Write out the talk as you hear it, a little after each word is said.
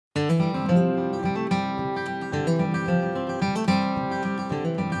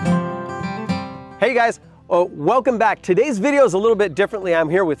Hey guys, welcome back. Today's video is a little bit differently. I'm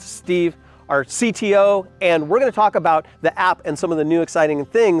here with Steve, our CTO, and we're going to talk about the app and some of the new exciting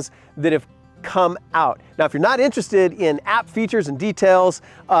things that have come out. Now, if you're not interested in app features and details,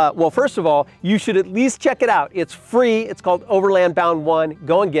 well, first of all, you should at least check it out. It's free. It's called Overland Bound 1.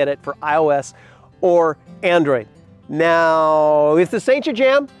 Go and get it for iOS or Android. Now, if this ain't your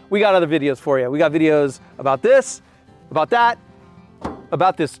jam, we got other videos for you. We got videos about this, about that,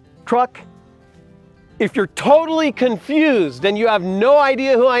 about this truck. If you're totally confused and you have no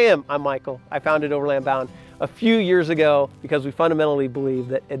idea who I am, I'm Michael. I founded Overland Bound a few years ago because we fundamentally believe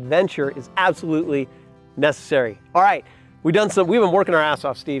that adventure is absolutely necessary. All right, we've been working our ass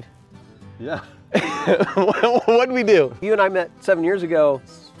off, Steve. Yeah. What did we do? You and I met 7 years ago.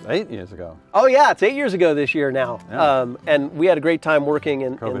 8 years ago. Oh yeah, it's 8 years ago this year now. Yeah. And we had a great time working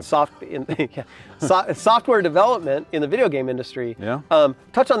in software development in the video game industry. Yeah.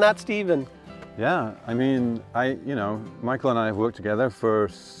 Touch on that, Steve. And yeah, I mean, Michael and I have worked together for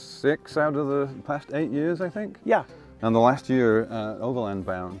 6 out of the past 8 years, I think. Yeah. And the last year, Overland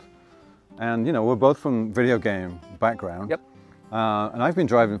Bound. And we're both from video game background. Yep. And I've been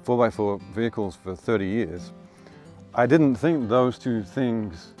driving 4x4 vehicles for 30 years. I didn't think those two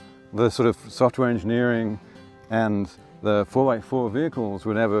things, the sort of software engineering and the 4x4 vehicles,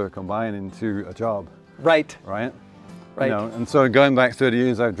 would ever combine into a job. Right. Right? Right. And so going back 30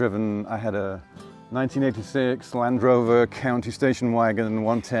 years, I had a 1986 Land Rover County Station Wagon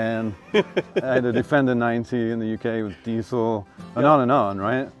 110. I had a Defender 90 in the UK with diesel, and on,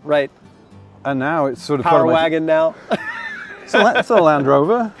 right? Right. And now it's sort of Power wagon now. It's a Land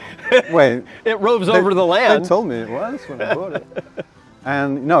Rover. Wait. It roves over the land. They told me it was when I bought it.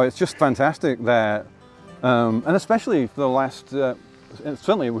 And no, it's just fantastic that, and especially for the last,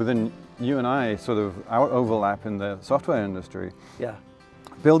 certainly within you and I, sort of our overlap in the software industry. Yeah.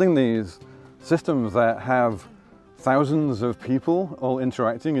 Building these systems that have thousands of people all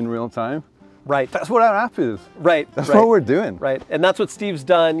interacting in real time. Right. That's what our app is. Right. That's what we're doing. Right. And that's what Steve's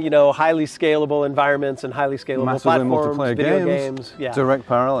done, highly scalable environments and highly scalable massively platforms, multiplayer video games. Yeah. Direct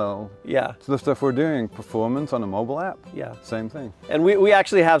parallel. Yeah. To the stuff we're doing. Performance on a mobile app. Yeah. Same thing. And we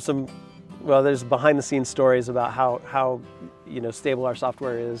actually have some, there's behind the scenes stories about how stable our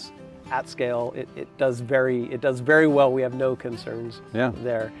software is at scale. It does very well. We have no concerns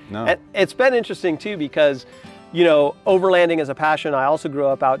there. No. And it's been interesting too because overlanding is a passion. I also grew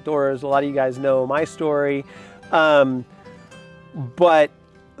up outdoors. A lot of you guys know my story. But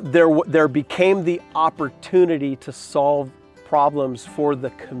there became the opportunity to solve problems for the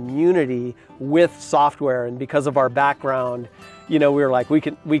community with software. And because of our background, we were like, we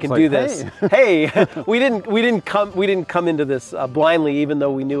can do this. Hey, we didn't come into this blindly, even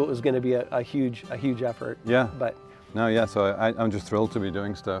though we knew it was going to be a huge effort. Yeah. But no, yeah. So I'm just thrilled to be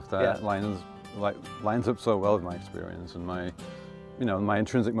doing stuff that lines up so well with my experience and my, my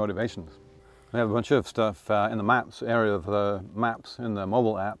intrinsic motivations. We have a bunch of stuff in the maps area of the maps in the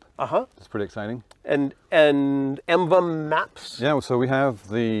mobile app. It's pretty exciting. And MVM maps. Yeah. So we have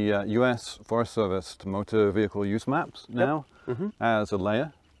the U.S. Forest Service motor vehicle use maps now as a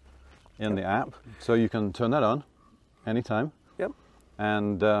layer in the app, so you can turn that on anytime. Yep.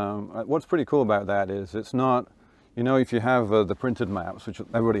 And what's pretty cool about that is it's not, if you have the printed maps, which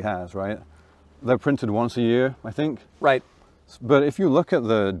everybody has, right? They're printed once a year, I think. Right. But if you look at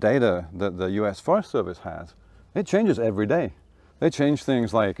the data that the U.S. Forest Service has, it changes every day. They change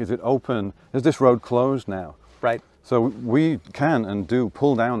things like, is it open? Is this road closed now? Right. So we can and do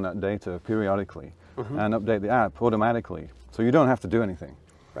pull down that data periodically and update the app automatically. So you don't have to do anything.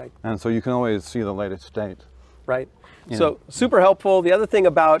 Right. And so you can always see the latest state. Right. So super helpful. The other thing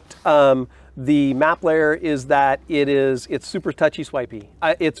about the map layer is that it's super touchy swipey.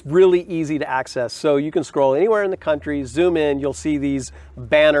 It's really easy to access. So you can scroll anywhere in the country, zoom in, you'll see these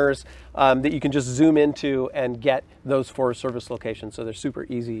banners that you can just zoom into and get those Forest Service locations. So they're super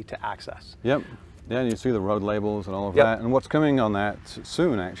easy to access. Yep. Yeah, and you see the road labels and all of that. And what's coming on that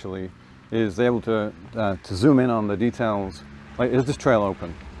soon, actually, is they're able to zoom in on the details. Like, is this trail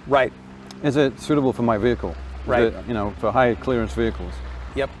open? Right. Is it suitable for my vehicle? Right. Is it, for high clearance vehicles?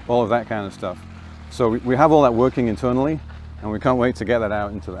 Yep. All of that kind of stuff. So we have all that working internally, and we can't wait to get that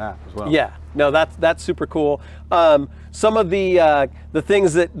out into the app as well. Yeah. No, that's super cool. Some of the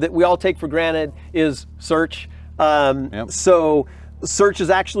things that we all take for granted is search. So search is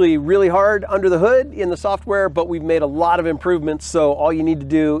actually really hard under the hood in the software, but we've made a lot of improvements. So all you need to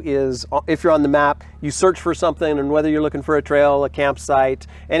do is, if you're on the map, you search for something, and whether you're looking for a trail, a campsite,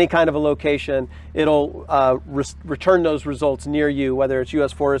 any kind of a location, it'll return those results near you, whether it's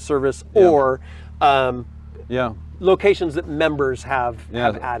U.S. Forest Service or locations that members have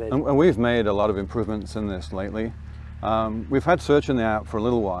added. And we've made a lot of improvements in this lately. We've had search in the app for a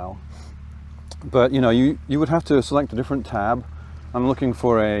little while, but you would have to select a different tab. I'm looking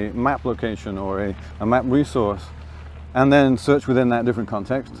for a map location or a map resource, and then search within that different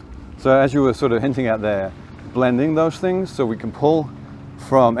context. So as you were sort of hinting at there, blending those things so we can pull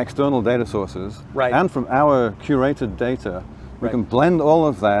from external data sources and from our curated data, we can blend all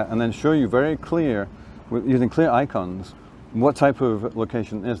of that and then show you very clear, using clear icons, what type of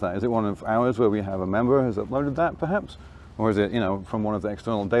location is that? Is it one of ours where we have a member has uploaded that perhaps? Or is it, from one of the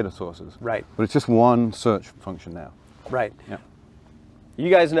external data sources? Right. But it's just one search function now. Right. Yeah. You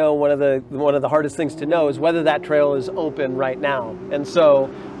guys know one of the hardest things to know is whether that trail is open right now. And so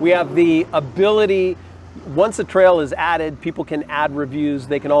we have the ability, once a trail is added, people can add reviews.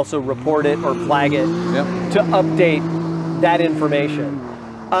 They can also report it or flag it to update that information.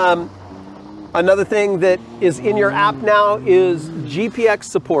 Another thing that is in your app now is GPX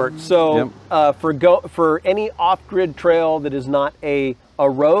support. So for any off-grid trail that is not a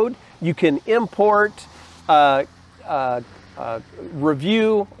road, you can import,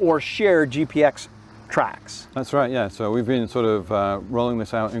 review, or share GPX tracks. That's right, yeah. So we've been sort of rolling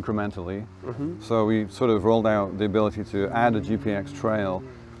this out incrementally. So we sort of rolled out the ability to add a GPX trail.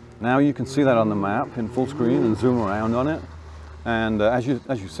 Now you can see that on the map in full screen and zoom around on it. And as you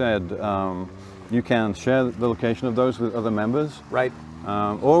said, you can share the location of those with other members. Right.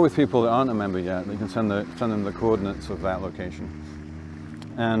 Or with people that aren't a member yet. You can send them the coordinates of that location.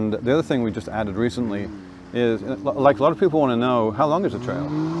 And the other thing we just added recently is, like, a lot of people want to know, how long is the trail?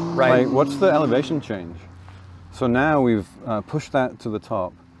 Right. Like, what's the elevation change? So now we've pushed that to the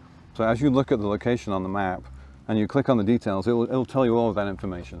top. So as you look at the location on the map and you click on the details, it'll tell you all of that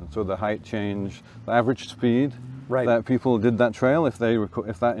information. So the height change, the average speed that people did that trail, if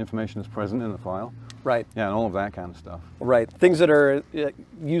that information is present in the file. Right. Yeah, and all of that kind of stuff. Right. Things that are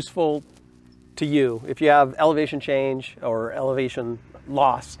useful to you. If you have elevation change or elevation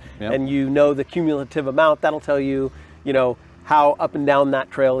loss, and you know the cumulative amount, that'll tell you, how up and down that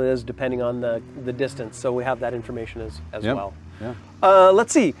trail is depending on the distance. So we have that information as well. Yeah.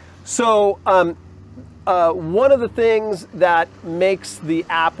 Let's see. So one of the things that makes the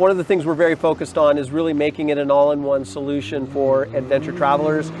app, one of the things we're very focused on is really making it an all-in-one solution for adventure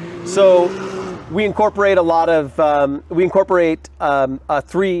travelers. So we incorporate a lot of,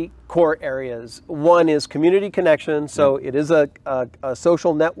 three core areas. One is community connection. So it is a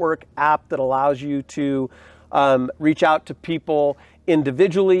social network app that allows you to reach out to people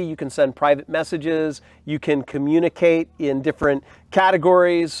individually. You can send private messages. You can communicate in different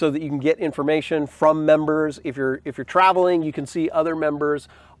categories so that you can get information from members. If you're traveling, you can see other members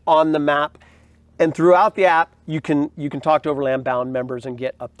on the map. And throughout the app, you can talk to Overland Bound members and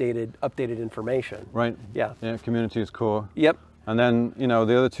get updated information. Right. Yeah. Yeah. Community is core. Yep. And then, the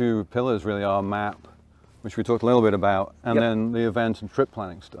other two pillars really are map, which we talked a little bit about, and then the event and trip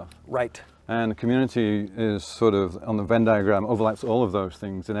planning stuff. Right. And community is sort of, on the Venn diagram, overlaps all of those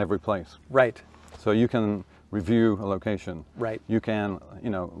things in every place. Right. So you can review a location. Right. You can,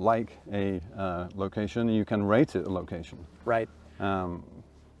 like a location, you can rate it a location. Right.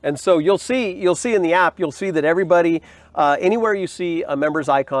 And so you'll see in the app, you'll see that everybody, anywhere you see a member's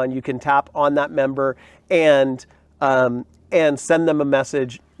icon, you can tap on that member and send them a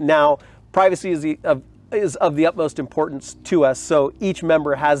message. Now, privacy is of the utmost importance to us, so each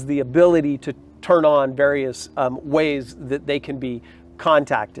member has the ability to turn on various ways that they can be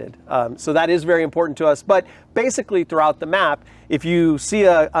contacted. So that is very important to us. But basically, throughout the map, if you see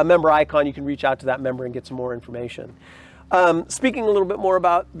a member icon, you can reach out to that member and get some more information. Speaking a little bit more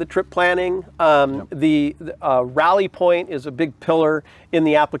about the trip planning, the rally point is a big pillar in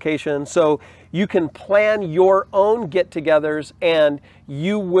the application. So you can plan your own get-togethers, and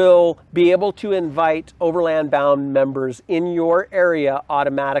you will be able to invite Overland Bound members in your area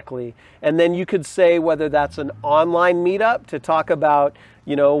automatically. And then you could say whether that's an online meetup to talk about,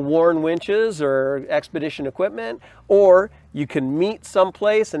 worn winches or expedition equipment, or you can meet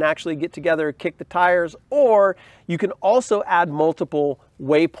someplace and actually get together, kick the tires, or you can also add multiple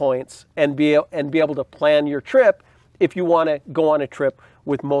waypoints and be able to plan your trip if you want to go on a trip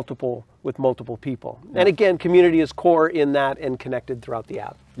with multiple people. And again, community is core in that and connected throughout the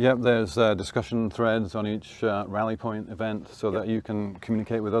app. Yep, there's discussion threads on each rally point event so that you can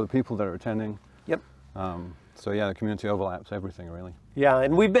communicate with other people that are attending. Yep. So yeah, the community overlaps everything really. Yeah,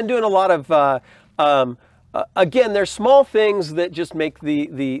 and we've been doing a lot of, again, there's small things that just make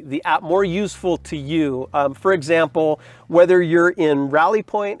the app more useful to you. For example, whether you're in Rally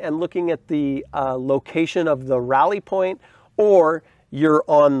Point and looking at the location of the rally point, or you're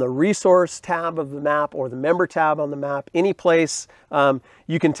on the resource tab of the map or the member tab on the map, any place,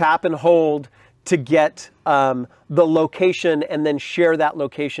 you can tap and hold to get the location and then share that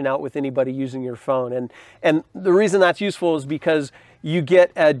location out with anybody using your phone. And the reason that's useful is because you get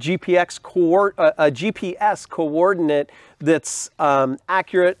a GPS coordinate that's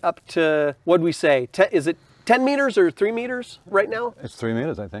accurate up to, what'd we say, is it 10 meters or 3 meters right now? It's 3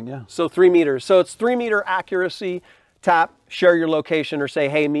 meters, I think, yeah. So 3 meters. So it's 3 meter accuracy. Tap, share your location, or say,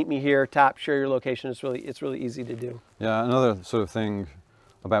 hey, meet me here. Tap, share your location. It's really easy to do. Yeah, another sort of thing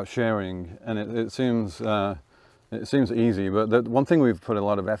about sharing, and it seems easy, but the one thing we've put a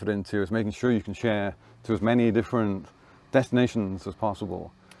lot of effort into is making sure you can share to as many different destinations as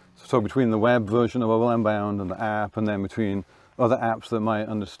possible. So between the web version of Overland Bound and the app, and then between other apps that might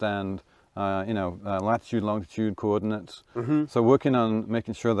understand latitude, longitude, coordinates. Mm-hmm. So working on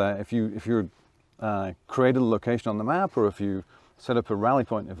making sure that if you created a location on the map, or if you set up a rally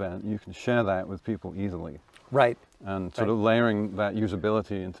point event, you can share that with people easily. Right. And sort of layering that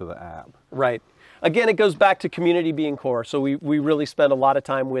usability into the app. Right. Again, it goes back to community being core. So we really spend a lot of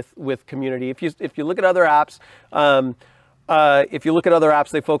time with community. If you look at other apps,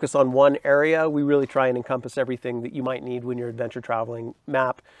 they focus on one area. We really try and encompass everything that you might need when you're adventure traveling: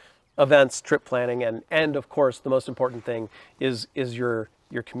 map, events, trip planning, and of course, the most important thing is your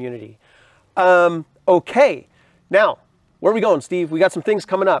community. Okay, now where are we going, Steve? We got some things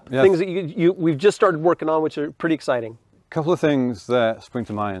coming up. Yes. Things that we've just started working on, which are pretty exciting. A couple of things that spring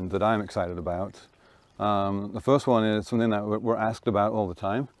to mind that I'm excited about. The first one is something that we're asked about all the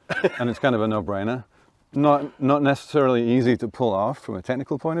time, and it's kind of a no-brainer. Not necessarily easy to pull off from a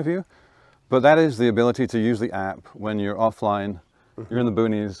technical point of view, but that is the ability to use the app when you're offline, you're in the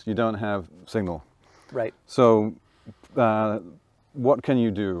boonies, you don't have signal. Right. So what can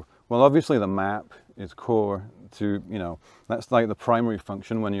you do? Well, obviously the map is core to, that's like the primary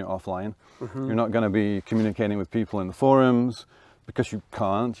function when you're offline. Mm-hmm. You're not going to be communicating with people in the forums because you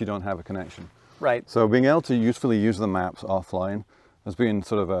don't have a connection. Right. So being able to usefully use the maps offline has been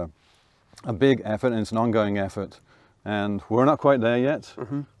sort of a big effort, and it's an ongoing effort. And we're not quite there yet,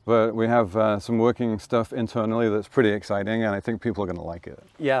 mm-hmm. but we have some working stuff internally that's pretty exciting, and I think people are going to like it.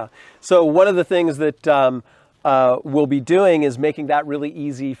 Yeah. So one of the things that we'll be doing is making that really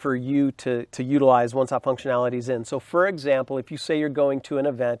easy for you to utilize once that functionality is in. So for example, if you say you're going to an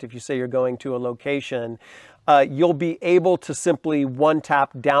event, if you say you're going to a location, you'll be able to simply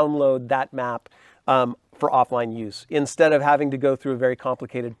one-tap download that map for offline use, instead of having to go through a very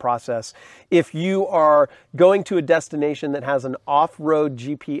complicated process. If you are going to a destination that has an off-road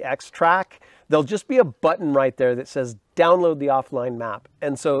GPX track, there'll just be a button right there that says download the offline map.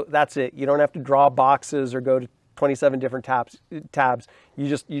 And so that's it. You don't have to draw boxes or go to 27 different tabs. You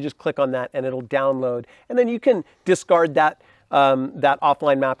just click on that and it'll download. And then you can discard that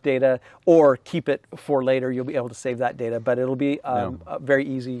offline map data or keep it for later. You'll be able to save that data, but it'll be very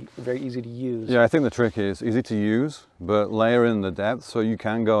easy to use. Yeah, I think the trick is easy to use, but layer in the depth so you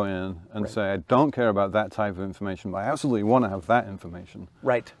can go in and say, I don't care about that type of information, but I absolutely want to have that information.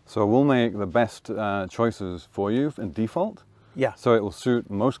 Right. So we'll make the best choices for you in default. Yeah. So it will suit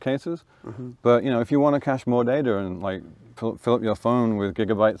most cases. Mm-hmm. But if you want to cache more data and like fill up your phone with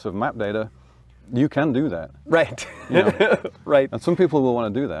gigabytes of map data, you can do that. Right. Right. And some people will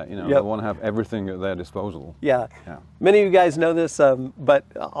want to do that. They want to have everything at their disposal. Yeah. Many of you guys know this, but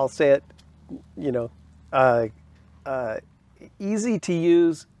I'll say it. Easy to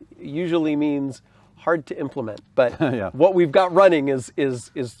use usually means hard to implement. But what we've got running is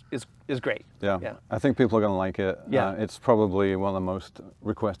great. Yeah. I think people are going to like it. Yeah. It's probably one of the most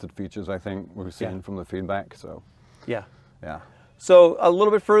requested features I think we've seen from the feedback. So. Yeah. Yeah. So a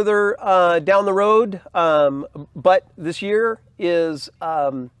little bit further down the road, but this year is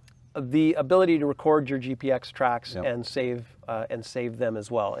the ability to record your GPX tracks and save them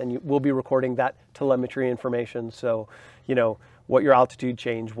as well. And we'll be recording that telemetry information. So, what your altitude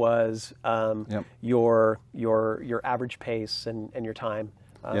change was, your average pace and your time.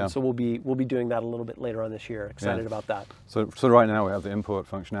 So we'll be doing that a little bit later on this year. Excited about that. So right now we have the import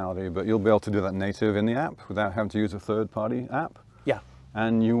functionality, but you'll be able to do that native in the app without having to use a third-party app. Yeah.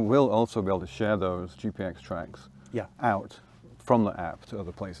 And you will also be able to share those GPX tracks out from the app to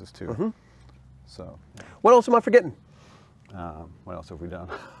other places too. Mm-hmm. So. What else am I forgetting? What else have we done?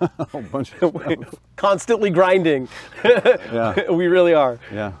 A whole bunch of stuff. Constantly grinding. We really are.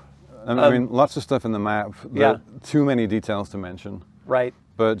 Yeah. I mean, lots of stuff in the map. Too many details to mention. Right.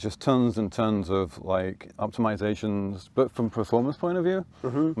 But just tons and tons of like optimizations. But from performance point of view, I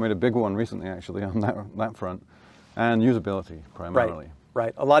made a big one recently actually on that front, and usability primarily.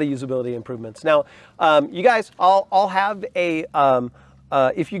 Right, a lot of usability improvements. Now, you guys, I'll have a,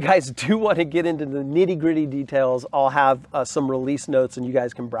 if you guys do want to get into the nitty-gritty details, I'll have some release notes and you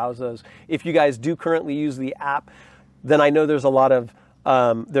guys can browse those. If you guys do currently use the app, then I know there's a lot of,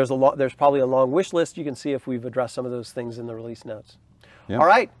 there's probably a long wish list. You can see if we've addressed some of those things in the release notes. Yeah. All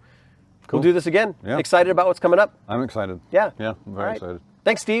right, cool. We'll do this again. Yeah. Excited about what's coming up? I'm excited. Yeah. Yeah, I'm very excited.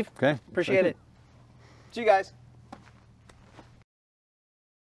 Thanks, Steve. Okay. Appreciate it. See you guys.